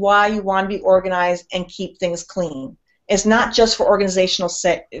 reasons why you want to be organized and keep things clean. It's not just for organizational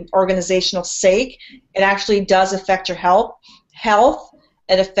sake. It actually does affect your health.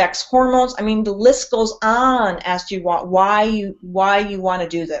 It affects hormones. I mean, the list goes on as to why you want to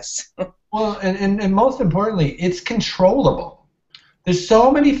do this. Well, and most importantly, it's controllable. There's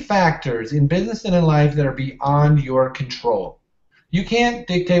so many factors in business and in life that are beyond your control. You can't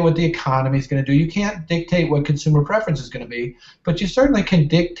dictate what the economy is going to do. You can't dictate what consumer preference is going to be, but you certainly can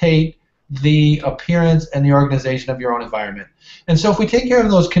dictate the appearance and the organization of your own environment. And so if we take care of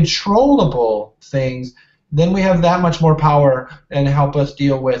those controllable things, then we have that much more power and help us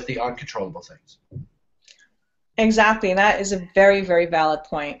deal with the uncontrollable things. Exactly, and that is a very, very valid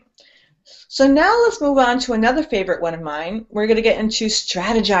point. So now let's move on to another favorite one of mine. We're going to get into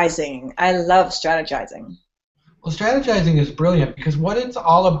strategizing. I love strategizing. Well, strategizing is brilliant because what it's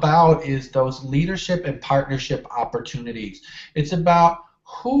all about is those leadership and partnership opportunities. It's about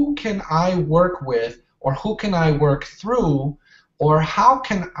who can I work with, or who can I work through, or how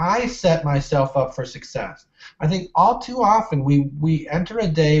can I set myself up for success? I think all too often we enter a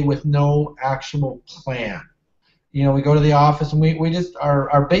day with no actual plan. You know, we go to the office and we just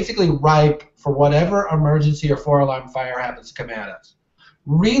are basically ripe for whatever emergency or 4-alarm fire happens to come at us.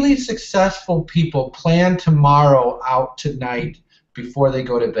 Really successful people plan tomorrow out tonight before they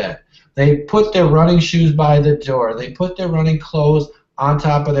go to bed. They put their running shoes by the door. They put their running clothes on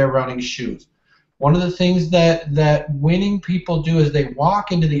top of their running shoes. One of the things that winning people do is they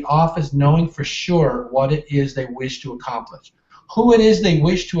walk into the office knowing for sure what it is they wish to accomplish, who it is they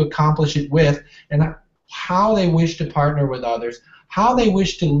wish to accomplish it with, and how they wish to partner with others, how they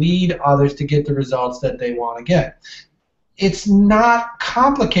wish to lead others to get the results that they want to get. It's not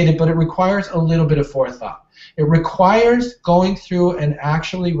complicated, but it requires a little bit of forethought. It requires going through and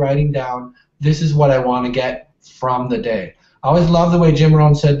actually writing down, this is what I want to get from the day. I always love the way Jim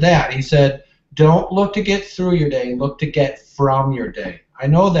Rohn said that. He said, don't look to get through your day, look to get from your day. I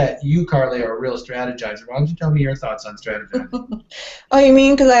know that you, Carly, are a real strategizer. Why don't you tell me your thoughts on strategizing? Oh, you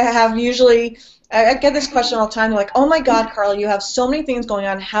mean because I have usually, I get this question all the time. They're like, oh my God, Carly, you have so many things going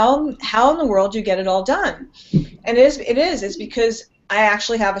on. How in the world do you get it all done? And it is. It's because I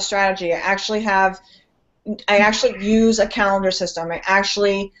actually have a strategy. I actually use a calendar system. You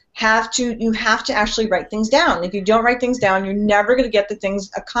have to actually write things down. If you don't write things down, you're never going to get the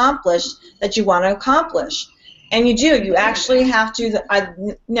things accomplished that you want to accomplish. And you actually have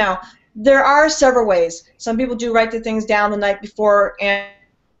to. Now, there are several ways. Some people do write the things down the night before, and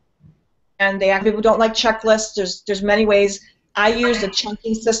people don't like checklists. There's many ways. I use the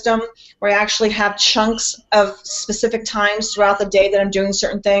chunking system where I actually have chunks of specific times throughout the day that I'm doing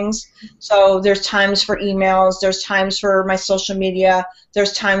certain things. So there's times for emails, there's times for my social media,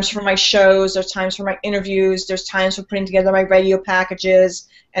 there's times for my shows, there's times for my interviews, there's times for putting together my radio packages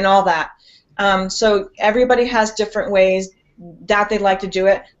and all that. So everybody has different ways that they like to do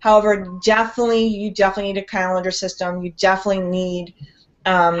it. However, you definitely need a calendar system. You definitely need,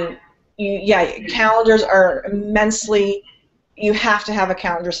 calendars are immensely. You have to have a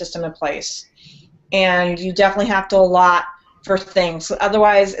calendar system in place, and you definitely have to allot for things. So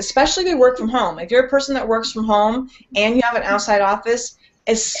otherwise, especially if you work from home, if you're a person that works from home and you have an outside office,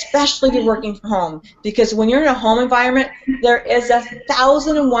 especially if you're working from home, because when you're in a home environment, there is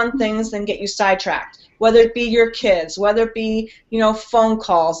 1,001 things that can get you sidetracked, whether it be your kids, whether it be phone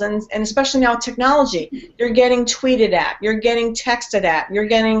calls, and especially now technology. You're getting tweeted at, you're getting texted at, you're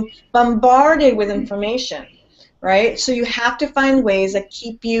getting bombarded with information. Right? So you have to find ways that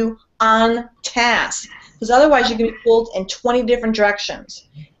keep you on task, because otherwise you can be pulled in 20 different directions.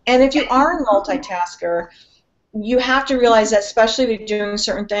 And if you are a multitasker, you have to realize that, especially if you're doing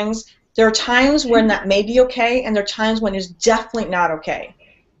certain things, there are times when that may be okay, and there are times when it's definitely not okay.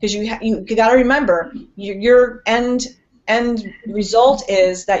 Because you got to remember, your end result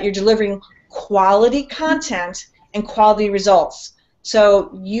is that you're delivering quality content and quality results. So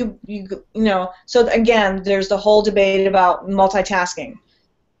so again, there's the whole debate about multitasking.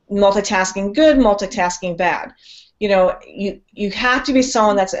 Multitasking good, multitasking bad. You have to be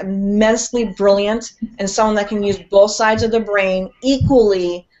someone that's immensely brilliant and someone that can use both sides of the brain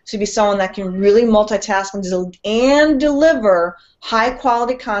equally to be someone that can really multitask and deliver high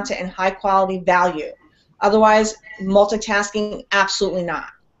quality content and high quality value. Otherwise, multitasking, absolutely not.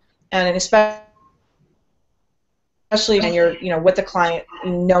 and especially when you're, with the client,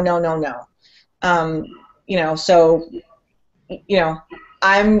 no, no, no, no. So,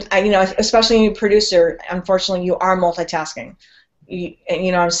 especially you producer, unfortunately, you are multitasking. You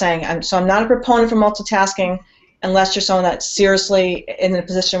know what I'm saying? So I'm not a proponent for multitasking unless you're someone that's seriously in a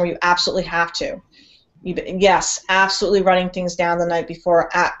position where you absolutely have to. Yes, absolutely writing things down the night before,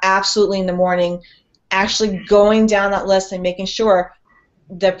 absolutely in the morning, actually going down that list and making sure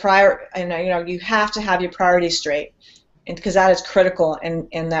you have to have your priorities straight, because that is critical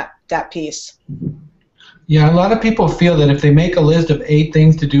in that piece. Yeah, a lot of people feel that if they make a list of 8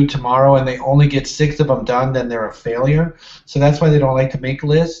 things to do tomorrow and they only get 6 of them done, then they're a failure. So that's why they don't like to make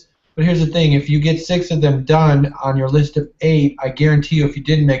lists. But here's the thing, if you get 6 of them done on your list of 8, I guarantee you if you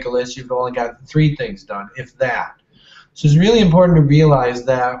didn't make a list, you've only got 3 things done, if that. So it's really important to realize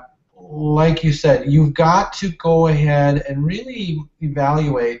that, like you said, you've got to go ahead and really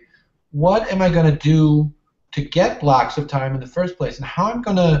evaluate, what am I going to do to get blocks of time in the first place, and how I'm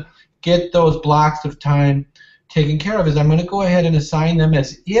going to get those blocks of time taken care of is I'm going to go ahead and assign them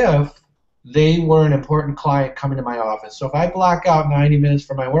as if they were an important client coming to my office. So if I block out 90 minutes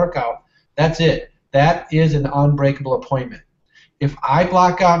for my workout, that's it. That is an unbreakable appointment. If I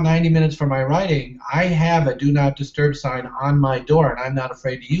block out 90 minutes for my writing, I have a do not disturb sign on my door, and I'm not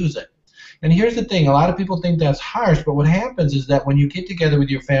afraid to use it. And here's the thing, a lot of people think that's harsh, but what happens is that when you get together with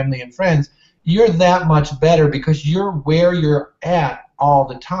your family and friends, you're that much better because you're where you're at all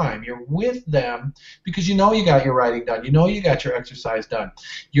the time. You're with them because you know you got your writing done. You know you got your exercise done.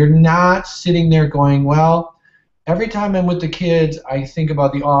 You're not sitting there going, well, every time I'm with the kids, I think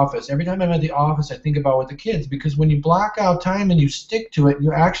about the office. Every time I'm at the office, I think about with the kids. Because when you block out time and you stick to it,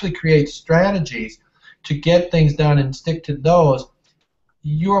 you actually create strategies to get things done and stick to those.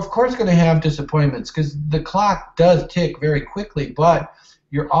 You're, of course, going to have disappointments because the clock does tick very quickly, but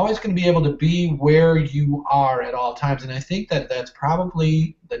you're always going to be able to be where you are at all times. And I think that that's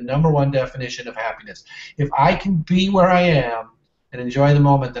probably the #1 definition of happiness. If I can be where I am and enjoy the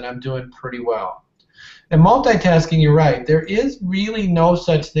moment, then I'm doing pretty well. And multitasking, you're right. There is really no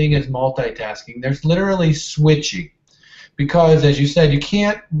such thing as multitasking. There's literally switching. Because, as you said, you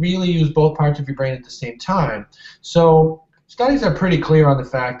can't really use both parts of your brain at the same time. So studies are pretty clear on the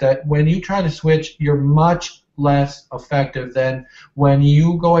fact that when you try to switch, you're much less effective than when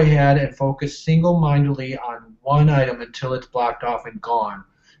you go ahead and focus single-mindedly on one item until it's blocked off and gone.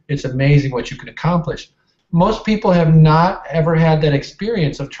 It's amazing what you can accomplish. Most people have not ever had that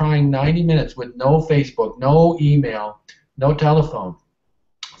experience of trying 90 minutes with no Facebook, no email, no telephone.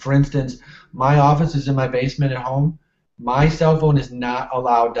 For instance, my office is in my basement at home. My cell phone is not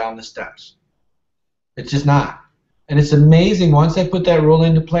allowed down the steps. It's just not. And it's amazing, once I put that rule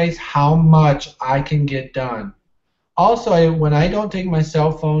into place, how much I can get done. Also, when I don't take my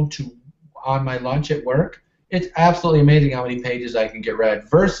cell phone on my lunch at work, it's absolutely amazing how many pages I can get read,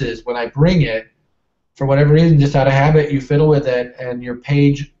 versus when I bring it, for whatever reason, just out of habit, you fiddle with it, and your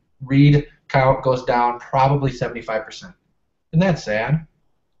page read count goes down probably 75%. Isn't that sad?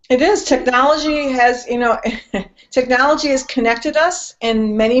 It is. Technology has, technology has connected us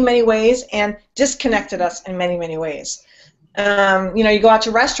in many, many ways and disconnected us in many, many ways. You go out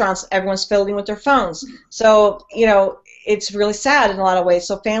to restaurants, everyone's fiddling with their phones. So, it's really sad in a lot of ways.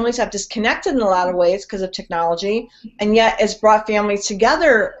 So families have disconnected in a lot of ways because of technology, and yet it's brought families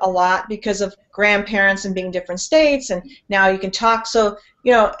together a lot because of grandparents and being in different states, and now you can talk. So,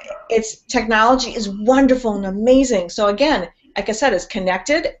 technology is wonderful and amazing. So again, like I said, it's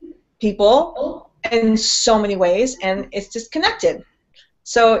connected people in so many ways, and it's disconnected.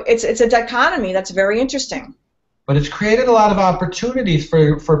 So it's a dichotomy that's very interesting. But it's created a lot of opportunities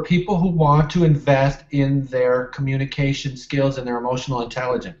for people who want to invest in their communication skills and their emotional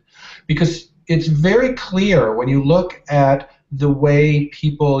intelligence. Because it's very clear when you look at the way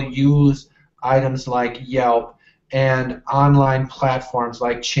people use items like Yelp and online platforms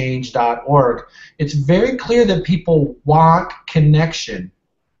like change.org, it's very clear that people want connection,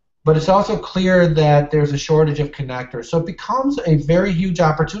 but it's also clear that there's a shortage of connectors. So it becomes a very huge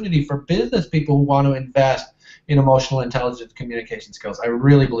opportunity for business people who want to invest in emotional intelligence communication skills. I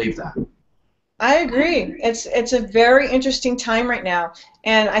really believe that. I agree. It's a very interesting time right now,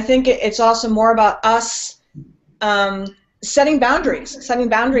 and I think it's also more about us setting boundaries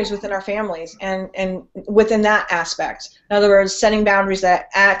within our families and within that aspect. In other words, setting boundaries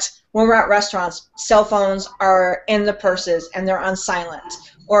that when we're at restaurants, cell phones are in the purses and they're on silent,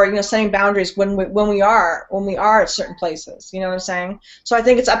 or setting boundaries when we are at certain places. You know what I'm saying? So I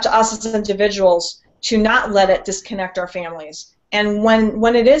think it's up to us as individuals to not let it disconnect our families. And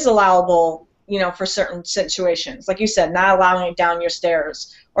when it is allowable, for certain situations. Like you said, not allowing it down your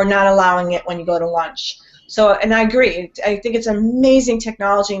stairs or not allowing it when you go to lunch. So, and I agree. I think it's amazing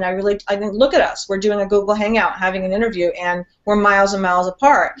technology, and I think, look at us. We're doing a Google Hangout, having an interview, and we're miles and miles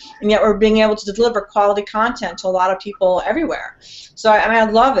apart, and yet we're being able to deliver quality content to a lot of people everywhere. So, I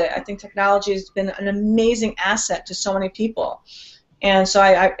love it. I think technology has been an amazing asset to so many people, and so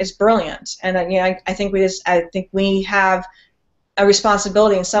it's brilliant. And I think we have a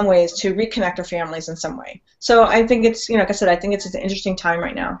responsibility in some ways to reconnect our families in some way. So I think it's, like I said, I think it's an interesting time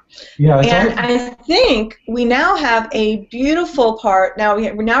right now. Yeah. And I think we now have a beautiful part. Now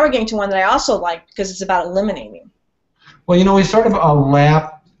we're getting to one that I also like because it's about eliminating. Well, we sort of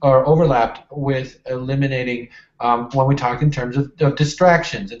overlapped with eliminating when we talk in terms of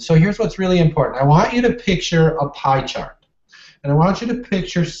distractions. And so here's what's really important. I want you to picture a pie chart. And I want you to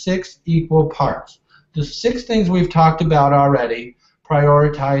picture 6 equal parts. The 6 things we've talked about already,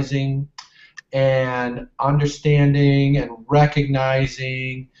 prioritizing and understanding and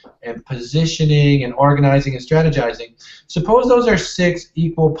recognizing and positioning and organizing and strategizing, suppose those are 6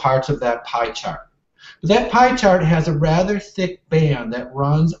 equal parts of that pie chart. But that pie chart has a rather thick band that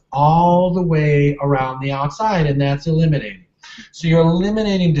runs all the way around the outside, and that's eliminating. So you're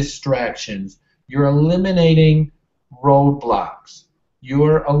eliminating distractions. You're eliminating roadblocks.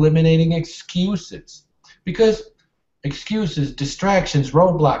 You're eliminating excuses, because excuses, distractions,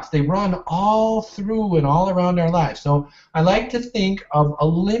 roadblocks, they run all through and all around our lives. So I like to think of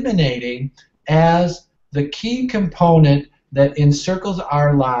eliminating as the key component that encircles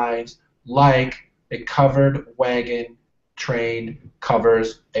our lives like a covered wagon train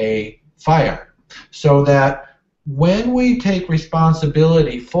covers a fire. So that when we take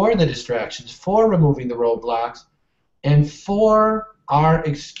responsibility for the distractions, for removing the roadblocks, and for our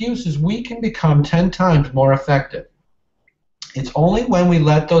excuses, we can become 10 times more effective. It's only when we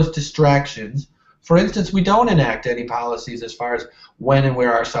let those distractions, for instance, we don't enact any policies as far as when and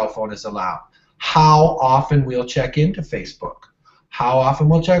where our cell phone is allowed, how often we'll check into Facebook, how often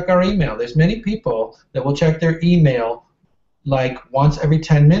we'll check our email. There's many people that will check their email like once every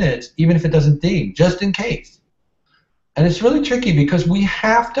 10 minutes, even if it doesn't ding, just in case. And it's really tricky because we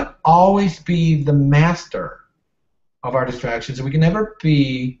have to always be the master of our distractions, and we can never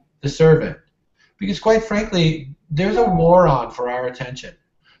be the servant. Because quite frankly, there's a war on for our attention.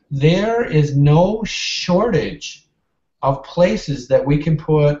 There is no shortage of places that we can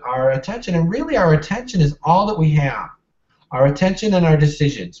put our attention, and really our attention is all that we have. Our attention and our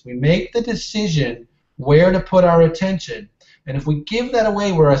decisions. We make the decision where to put our attention, and if we give that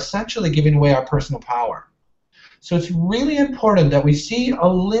away, we're essentially giving away our personal power. So it's really important that we see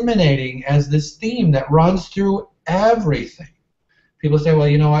eliminating as this theme that runs through everything. People say, well,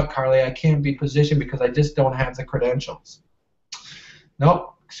 you know what, Carly, I can't be positioned because I just don't have the credentials.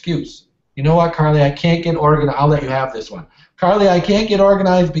 Nope, excuse. You know what, Carly, I can't get organized. I'll let you have this one. Carly, I can't get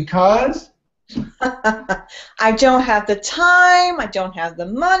organized because? I don't have the time, I don't have the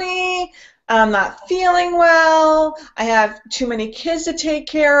money, I'm not feeling well, I have too many kids to take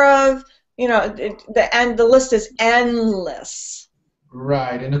care of. The list is endless.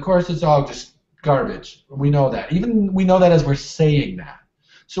 Right, and of course it's all just garbage. We know that. Even we know that as we're saying that.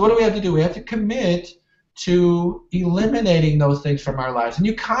 So what do we have to do? We have to commit to eliminating those things from our lives. And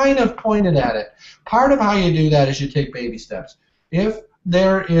you kind of pointed at it. Part of how you do that is you take baby steps. If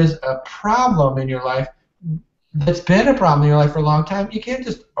there is a problem in your life that's been a problem in your life for a long time, you can't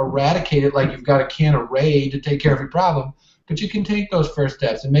just eradicate it like you've got a can of Raid to take care of your problem, but you can take those first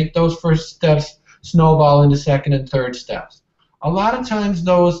steps and make those first steps snowball into second and third steps. A lot of times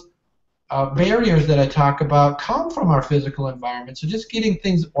those barriers that I talk about come from our physical environment, so just getting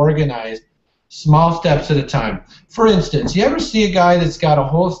things organized, small steps at a time. For instance, you ever see a guy that's got a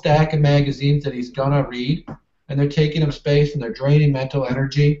whole stack of magazines that he's going to read, and they're taking up space and they're draining mental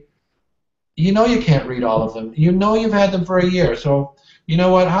energy? You know you can't read all of them. You know you've had them for a year, so you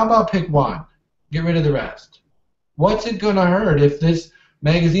know what, how about pick one? Get rid of the rest. What's it going to hurt if this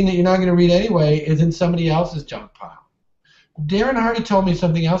magazine that you're not going to read anyway is in somebody else's junk pile? Darren Hardy told me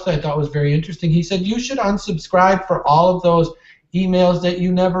something else that I thought was very interesting. He said, you should unsubscribe for all of those emails that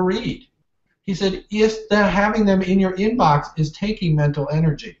you never read. He said, if having them in your inbox is taking mental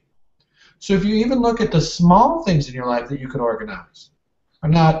energy. So if you even look at the small things in your life that you could organize,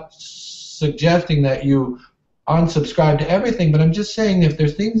 I'm not suggesting that you unsubscribe to everything, but I'm just saying if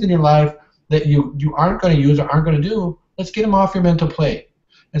there's things in your life that you aren't going to use or aren't going to do, let's get them off your mental plate.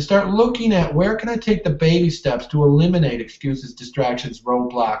 And start looking at where can I take the baby steps to eliminate excuses, distractions,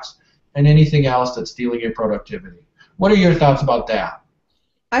 roadblocks, and anything else that's stealing your productivity. What are your thoughts about that?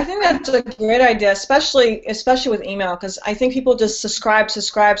 I think that's a great idea, especially with email, because I think people just subscribe,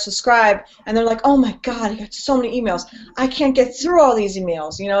 and they're like, oh my God, I got so many emails. I can't get through all these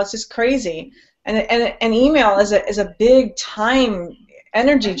emails. You know, it's just crazy. And email is a big time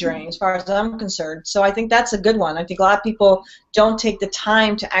energy drain as far as I'm concerned. So I think that's a good one. I think a lot of people don't take the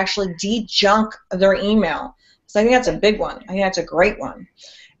time to actually de-junk their email. So I think that's a big one. I think that's a great one.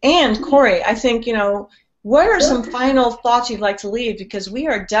 And Corey, I think, what are some final thoughts you'd like to leave? Because we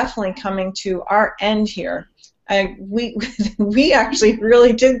are definitely coming to our end here. We actually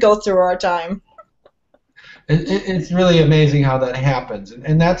really did go through our time. It's really amazing how that happens,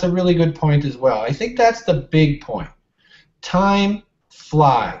 and that's a really good point as well. I think that's the big point. Time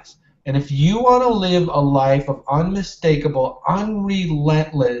flies, and if you want to live a life of unmistakable,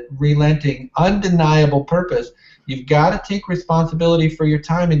 unrelenting, undeniable purpose, you've got to take responsibility for your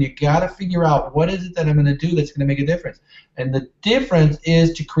time, and you've got to figure out what is it that I'm going to do that's going to make a difference. And the difference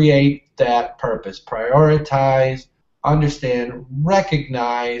is to create that purpose. Prioritize, understand,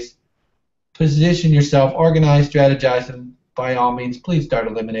 recognize, position yourself, organize, strategize, and by all means, please start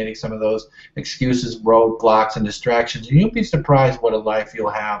eliminating some of those excuses, roadblocks, and distractions. And you'll be surprised what a life you'll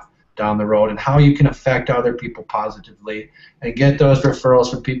have down the road and how you can affect other people positively and get those referrals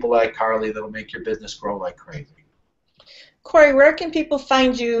from people like Carly that will make your business grow like crazy. Corey, where can people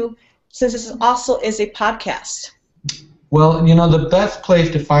find you, since this also is a podcast? Well, the best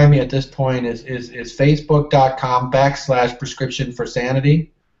place to find me at this point is facebook.com/prescription for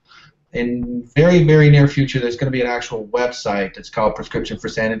sanity. In very, very near future, there's going to be an actual website that's called Prescription for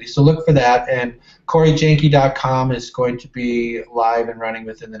Sanity. So look for that. And CoreyJahnke.com is going to be live and running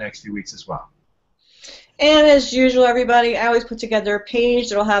within the next few weeks as well. And as usual, everybody, I always put together a page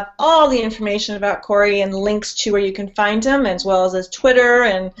that will have all the information about Corey and links to where you can find him, as well as his Twitter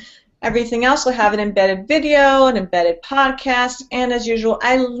and everything else. We'll have an embedded video, an embedded podcast, and as usual,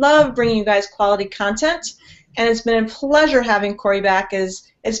 I love bringing you guys quality content. And it's been a pleasure having Corey back.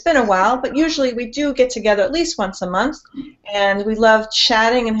 It's been a while, but usually we do get together at least once a month, and we love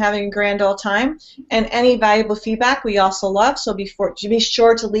chatting and having a grand old time. And any valuable feedback we also love, so be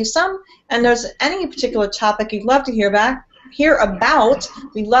sure to leave some. And there's any particular topic you'd love to hear about,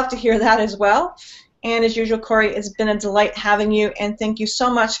 we'd love to hear that as well. And as usual, Corey, it's been a delight having you, and thank you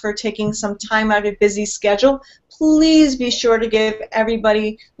so much for taking some time out of your busy schedule. Please be sure to give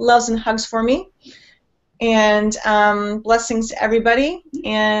everybody loves and hugs for me. And blessings to everybody,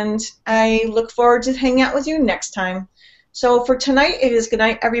 and I look forward to hanging out with you next time. So for tonight, it is good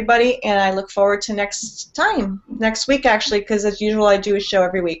night, everybody, and I look forward to next week, actually, because as usual, I do a show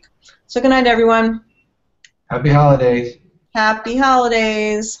every week. So good night, everyone. Happy holidays. Happy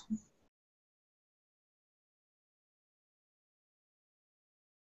holidays.